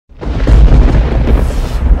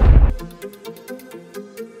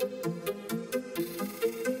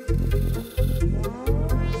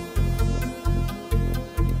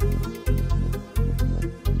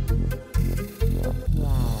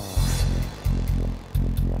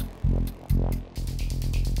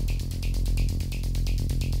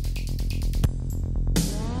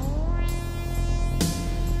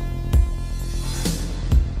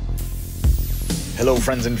Hello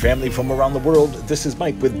friends and family from around the world, this is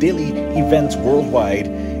Mike with Daily Events Worldwide,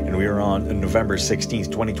 and we are on November 16th,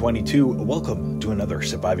 2022. Welcome to another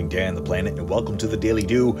surviving day on the planet, and welcome to the Daily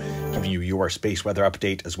Do, giving you your space weather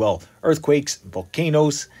update as well. Earthquakes,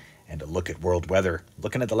 volcanoes, and a look at world weather.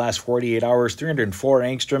 Looking at the last 48 hours, 304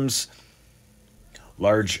 angstroms,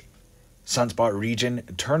 large sunspot region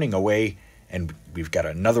turning away, and we've got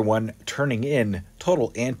another one turning in,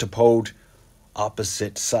 total antipode,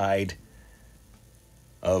 opposite side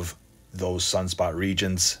of those sunspot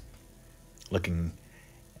regions. Looking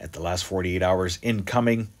at the last 48 hours,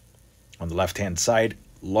 incoming on the left hand side,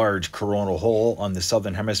 large coronal hole on the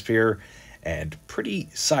southern hemisphere and pretty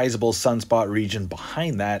sizable sunspot region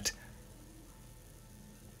behind that.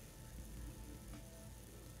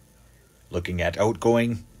 Looking at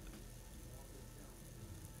outgoing,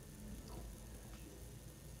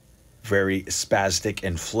 very spastic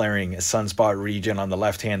and flaring sunspot region on the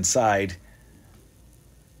left hand side.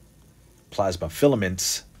 Plasma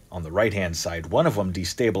filaments on the right hand side, one of them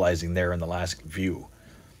destabilizing there in the last view.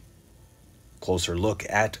 Closer look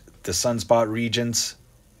at the sunspot regions,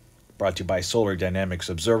 brought to you by Solar Dynamics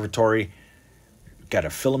Observatory. We've got a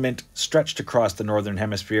filament stretched across the northern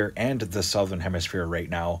hemisphere and the southern hemisphere right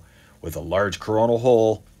now, with a large coronal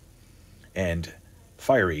hole and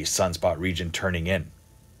fiery sunspot region turning in.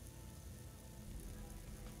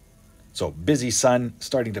 So busy sun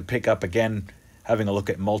starting to pick up again. Having a look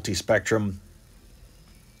at multi-spectrum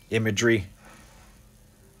imagery.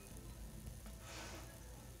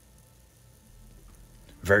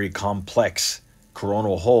 Very complex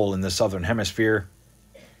coronal hole in the southern hemisphere.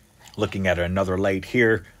 Looking at another light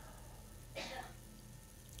here.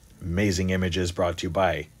 Amazing images brought to you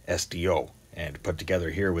by SDO and put together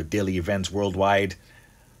here with Daily Events Worldwide.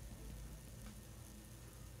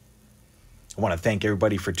 I want to thank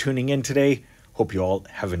everybody for tuning in today. Hope you all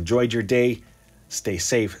have enjoyed your day. Stay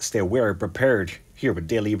safe, stay aware, prepared here with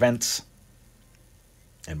Daily Events.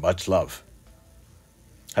 And much love.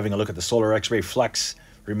 Having a look at the solar X-ray flux,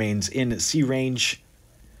 remains in C range.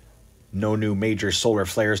 No new major solar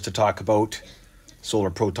flares to talk about. Solar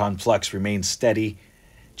proton flux remains steady.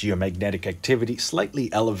 Geomagnetic activity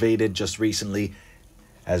slightly elevated just recently,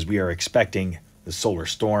 as we are expecting the solar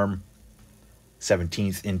storm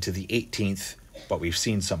 17th into the 18th. But we've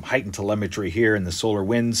seen some heightened telemetry here in the solar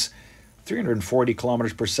winds. 340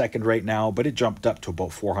 kilometers per second right now, but it jumped up to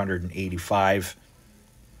about 485.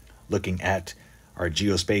 Looking at our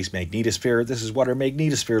geospace magnetosphere, this is what our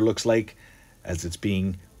magnetosphere looks like as it's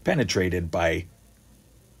being penetrated by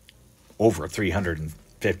over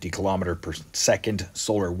 350 kilometer per second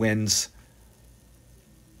solar winds.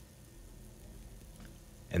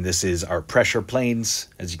 And this is our pressure planes.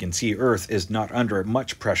 As you can see, Earth is not under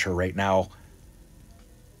much pressure right now.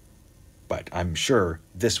 But I'm sure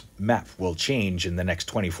this map will change in the next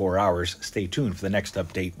 24 hours. Stay tuned for the next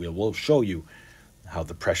update. We will show you how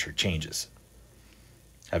the pressure changes.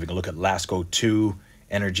 Having a look at LASCO 2,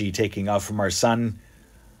 energy taking off from our sun.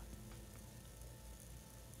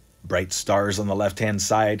 Bright stars on the left-hand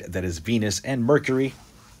side. That is Venus and Mercury.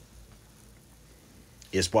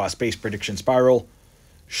 ISWA Space Prediction Spiral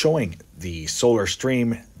showing the solar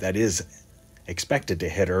stream that is expected to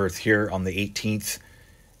hit Earth here on the 18th.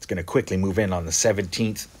 It's going to quickly move in on the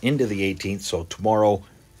 17th into the 18th, so tomorrow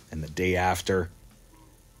and the day after.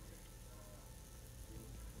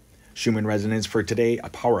 Schumann resonance for today, a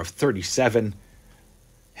power of 37.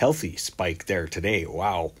 Healthy spike there today,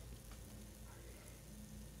 wow.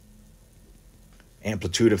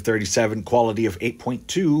 Amplitude of 37, quality of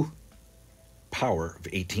 8.2, power of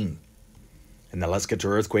 18. And now let's get to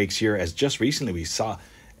earthquakes here, as just recently we saw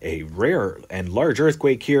a rare and large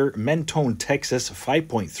earthquake here, Mentone, Texas,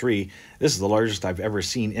 5.3. This is the largest I've ever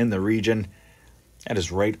seen in the region. That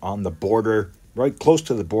is right on the border, right close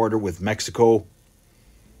to the border with Mexico.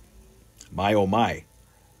 My, oh my.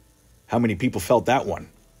 How many people felt that one?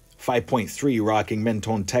 5.3 rocking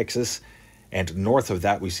Mentone, Texas. And north of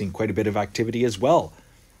that, we've seen quite a bit of activity as well.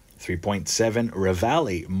 3.7,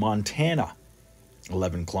 Ravalli, Montana.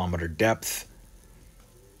 11 kilometer depth.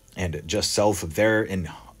 And just south of there in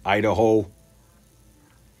Idaho,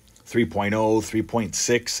 3.0,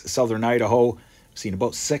 3.6, southern Idaho. Seen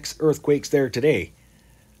about 6 earthquakes there today.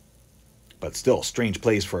 But still, strange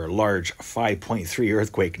place for a large 5.3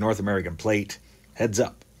 earthquake, North American plate. Heads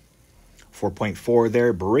up. 4.4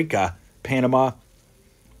 there, Barica, Panama.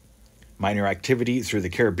 Minor activity through the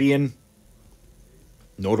Caribbean.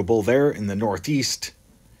 Notable there in the Northeast.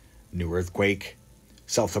 New earthquake.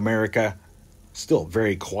 South America. Still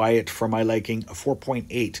very quiet for my liking. A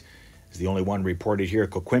 4.8 is the only one reported here.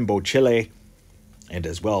 Coquimbo, Chile. And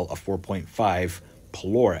as well a 4.5,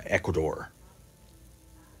 Palora, Ecuador.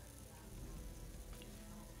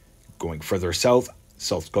 Going further south,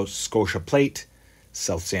 South Scotia Plate,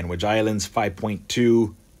 South Sandwich Islands,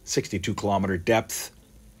 5.2, 62-kilometer depth.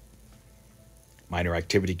 Minor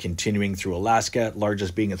activity continuing through Alaska,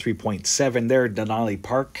 largest being a 3.7 there, Denali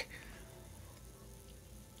Park.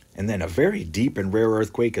 And then a very deep and rare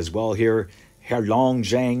earthquake as well here,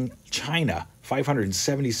 Heilongjiang, China,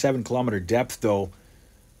 577-kilometer depth though.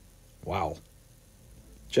 Wow.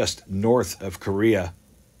 Just north of Korea.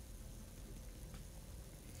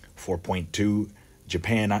 4.2,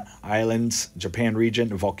 Japan Islands, Japan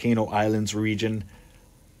region, Volcano Islands region.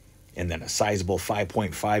 And then a sizable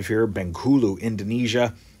 5.5 here, Bengkulu,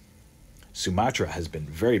 Indonesia. Sumatra has been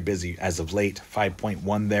very busy as of late.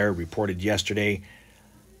 5.1 there, reported yesterday.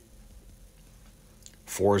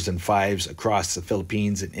 4s and 5s across the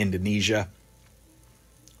Philippines and Indonesia.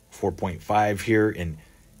 4.5 here in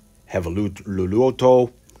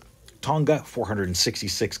Hevaluluoto, Tonga,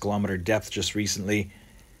 466-kilometer depth just recently.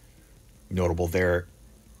 Notable there,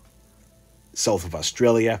 south of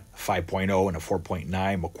Australia, 5.0 and a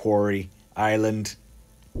 4.9, Macquarie Island.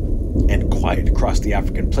 And quiet across the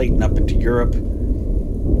African plate and up into Europe.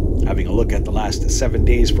 Having a look at the last 7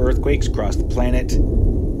 days for earthquakes across the planet.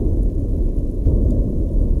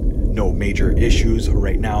 No major issues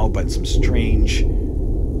right now, but some strange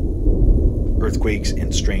earthquakes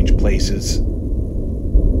in strange places.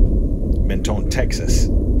 Mentone, Texas,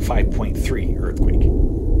 5.3 earthquake.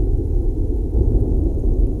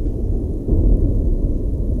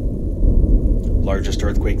 Largest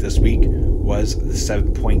earthquake this week was the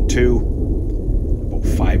 7.2 about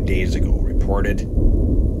 5 days ago reported.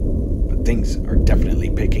 But things are definitely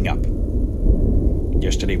picking up.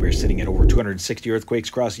 Yesterday we were sitting at over 260 earthquakes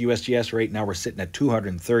across USGS. Right now we're sitting at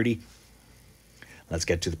 230. Let's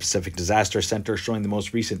get to the Pacific Disaster Center showing the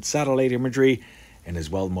most recent satellite imagery and as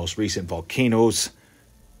well the most recent volcanoes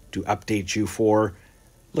to update you for.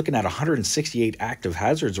 Looking at 168 active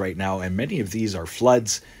hazards right now, and many of these are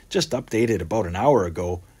floods. Just updated about an hour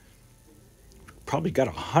ago. Probably got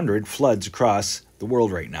 100 floods across the world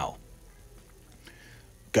right now.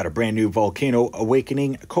 Got a brand new volcano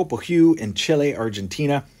awakening, Copohue in Chile,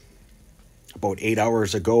 Argentina. About 8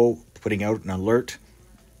 hours ago, putting out an alert.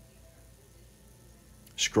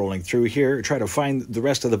 Scrolling through here, try to find the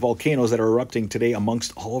rest of the volcanoes that are erupting today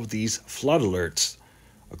amongst all of these flood alerts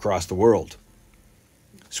across the world.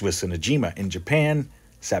 Swiss Najima in Japan,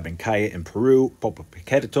 Sabancaya in Peru,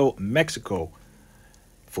 Popocatépetl, Mexico,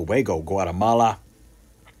 Fuego, Guatemala,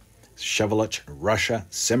 Sheveluch, Russia,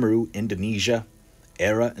 Semeru, Indonesia,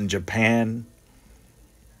 Era in Japan.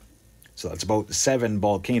 So that's about 7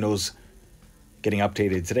 volcanoes getting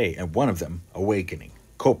updated today, and one of them awakening,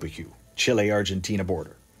 Copohue, Chile-Argentina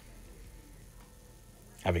border.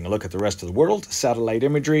 Having a look at the rest of the world, satellite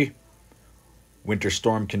imagery. Winter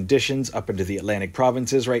storm conditions up into the Atlantic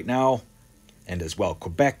provinces right now, and as well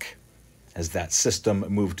Quebec, as that system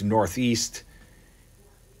moved northeast.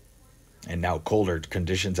 And now colder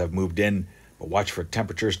conditions have moved in, but watch for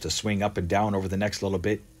temperatures to swing up and down over the next little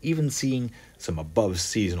bit, even seeing some above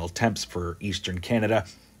seasonal temps for eastern Canada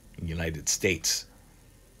and United States.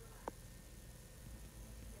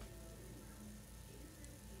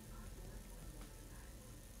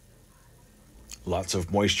 Lots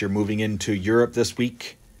of moisture moving into Europe this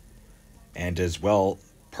week, and as well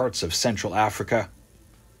parts of Central Africa.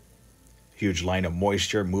 Huge line of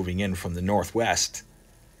moisture moving in from the northwest.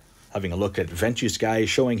 Having a look at VentuSky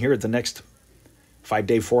showing here the next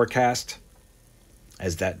 5-day forecast.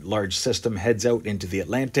 As that large system heads out into the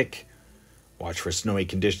Atlantic, watch for snowy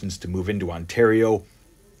conditions to move into Ontario.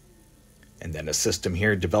 And then a system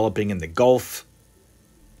here developing in the Gulf.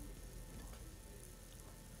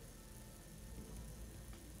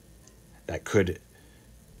 That could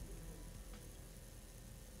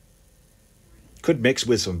mix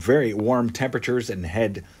with some very warm temperatures and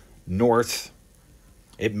head north.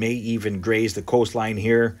 It may even graze the coastline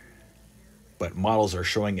here, but models are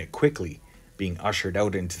showing it quickly being ushered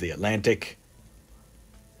out into the Atlantic.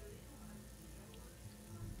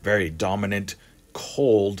 Very dominant,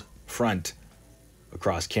 cold front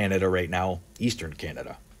across Canada right now, eastern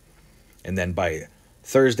Canada. And then by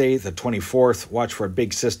Thursday, the 24th, watch for a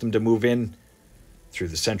big system to move in through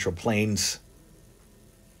the Central Plains,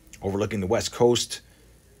 overlooking the west coast.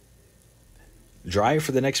 Dry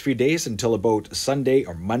for the next few days until about Sunday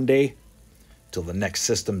or Monday, till the next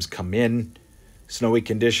systems come in. Snowy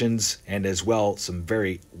conditions and as well some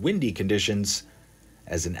very windy conditions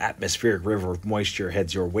as an atmospheric river of moisture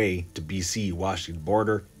heads your way to BC, Washington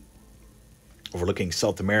border. Overlooking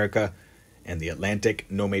South America and the Atlantic,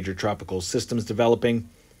 no major tropical systems developing.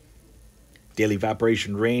 Daily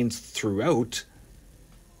evaporation rains throughout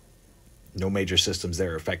No major systems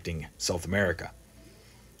there affecting South America.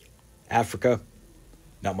 Africa,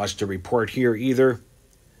 not much to report here either.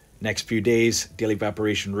 Next few days, daily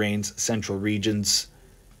evaporation rains, central regions.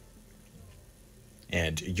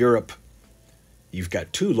 And Europe, you've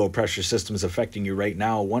got two low pressure systems affecting you right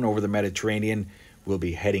now. One over the Mediterranean will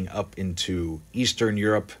be heading up into Eastern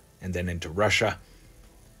Europe and then into Russia.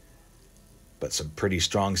 But some pretty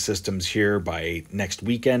strong systems here by next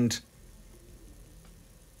weekend,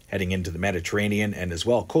 heading into the Mediterranean and as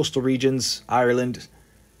well coastal regions, Ireland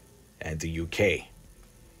and the UK.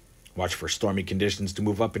 Watch for stormy conditions to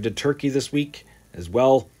move up into Turkey this week as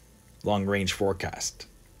well. Long range forecast.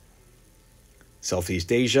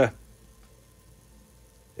 Southeast Asia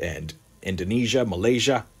and Indonesia,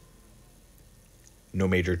 Malaysia. No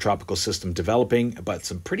major tropical system developing, but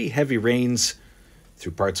some pretty heavy rains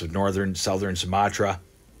through parts of northern, southern Sumatra,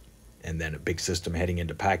 and then a big system heading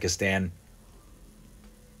into Pakistan.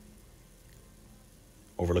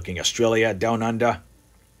 Overlooking Australia, down under.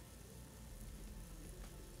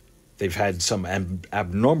 They've had some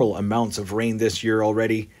abnormal amounts of rain this year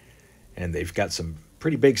already, and they've got some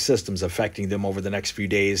pretty big systems affecting them over the next few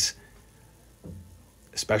days,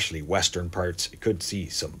 especially western parts. You could see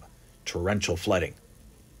some torrential flooding.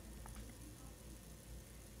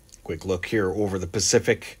 Quick look here over the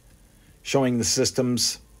Pacific, showing the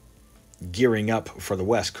systems gearing up for the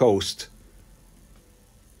west coast,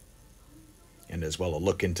 and as well a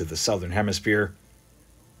look into the southern hemisphere.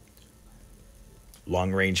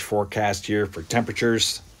 Long range forecast here for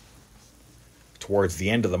temperatures. Towards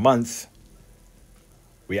the end of the month,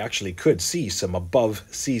 we actually could see some above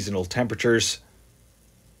seasonal temperatures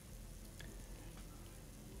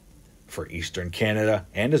for eastern Canada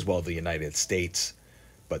and as well the United States.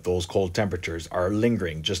 But those cold temperatures are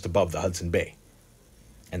lingering just above the Hudson Bay.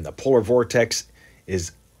 And the polar vortex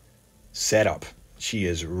is set up. She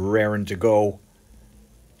is raring to go.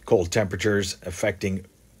 Cold temperatures affecting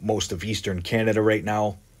most of eastern Canada right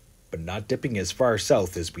now, but not dipping as far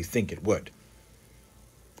south as we think it would.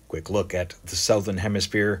 Quick look at the southern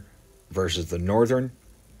hemisphere versus the northern,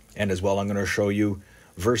 and as well I'm going to show you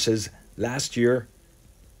versus last year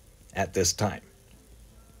at this time.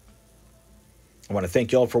 I want to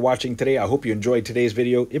thank you all for watching today. I hope you enjoyed today's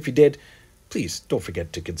video. If you did, please don't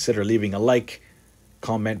forget to consider leaving a like,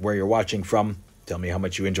 comment where you're watching from, tell me how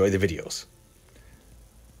much you enjoy the videos.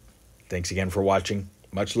 Thanks again for watching.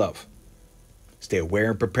 Much love. Stay aware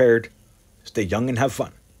and prepared. Stay young and have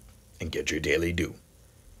fun. And get your daily due.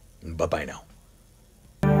 Bye-bye now.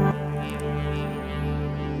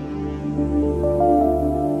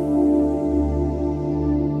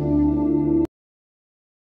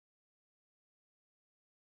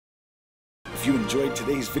 If you enjoyed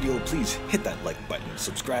today's video, please hit that like button,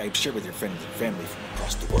 subscribe, share with your friends and family from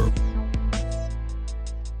across the world.